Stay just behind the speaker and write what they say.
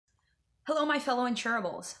Hello, my fellow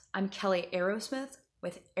insurables. I'm Kelli Arrowsmith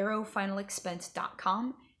with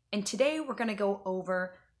arrowfinalexpense.com, and today we're going to go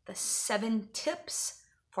over the 7 tips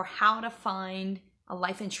for how to find a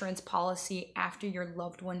life insurance policy after your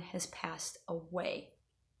loved one has passed away.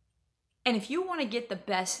 And if you want to get the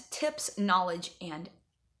best tips, knowledge, and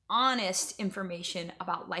honest information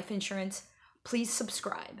about life insurance, please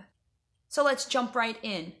subscribe. So let's jump right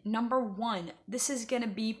in. Number 1, this is going to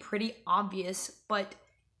be pretty obvious, but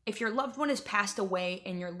if your loved one has passed away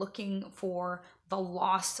and you're looking for the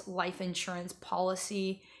lost life insurance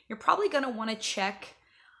policy, you're probably going to want to check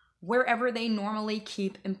wherever they normally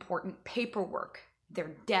keep important paperwork,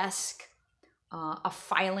 their desk, a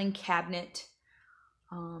filing cabinet,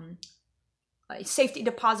 a safety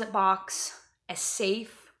deposit box, a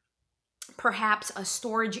safe, perhaps a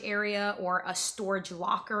storage area or a storage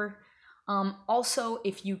locker. Also,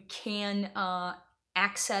 if you can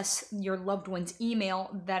access your loved one's email,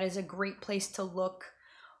 that is a great place to look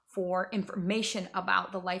for information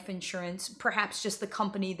about the life insurance, perhaps just the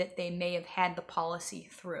company that they may have had the policy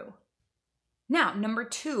through. Now, number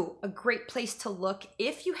 2, a great place to look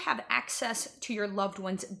if you have access to your loved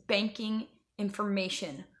one's banking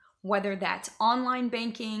information, whether that's online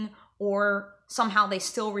banking or somehow they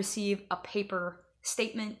still receive a paper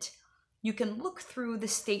statement. You can look through the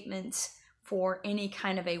statements for any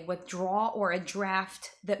kind of a withdrawal or a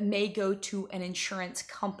draft that may go to an insurance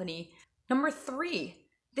company. Number 3,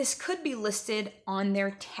 this could be listed on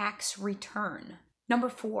their tax return. Number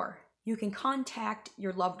 4, you can contact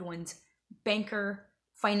your loved one's banker,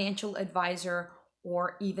 financial advisor,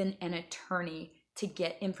 or even an attorney to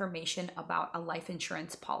get information about a life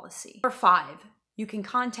insurance policy. Number 5, you can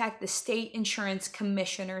contact the state insurance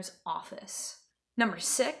commissioner's office. Number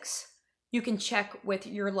 6, you can check with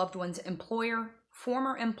your loved one's employer,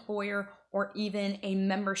 former employer, or even a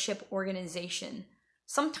membership organization.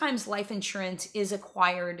 Sometimes life insurance is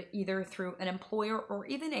acquired either through an employer or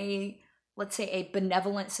even let's say a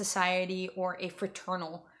benevolent society or a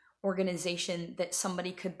fraternal organization that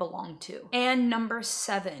somebody could belong to. And number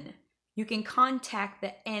 7, you can contact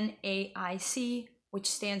the NAIC, which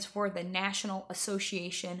stands for the National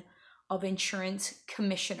Association of Insurance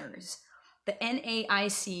Commissioners. The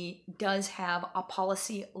NAIC does have a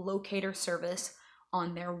policy locator service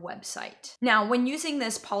on their website. Now, when using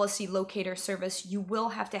this policy locator service, you will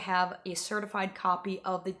have to have a certified copy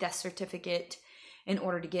of the death certificate in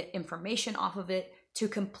order to get information off of it to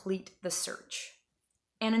complete the search.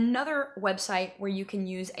 And another website where you can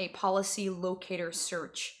use a policy locator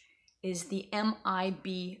search is the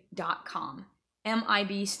MIB.com.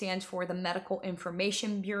 MIB stands for the Medical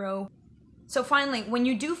Information Bureau. So finally, when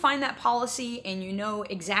you do find that policy and you know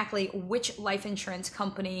exactly which life insurance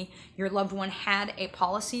company your loved one had a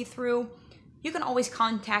policy through, you can always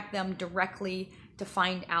contact them directly to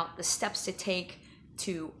find out the steps to take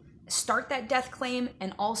to start that death claim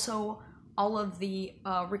and also all of the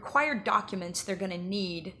required documents they're going to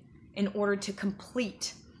need in order to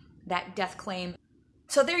complete that death claim.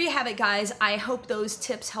 So there you have it, guys. I hope those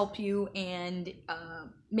tips help you and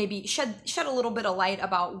maybe shed a little bit of light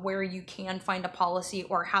about where you can find a policy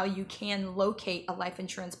or how you can locate a life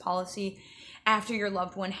insurance policy after your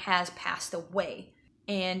loved one has passed away.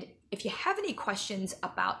 And if you have any questions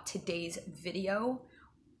about today's video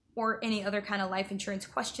or any other kind of life insurance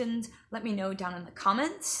questions, let me know down in the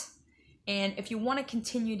comments. And if you want to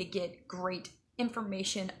continue to get great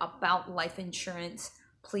information about life insurance,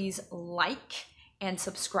 please like and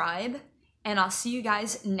subscribe, and I'll see you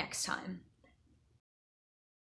guys next time.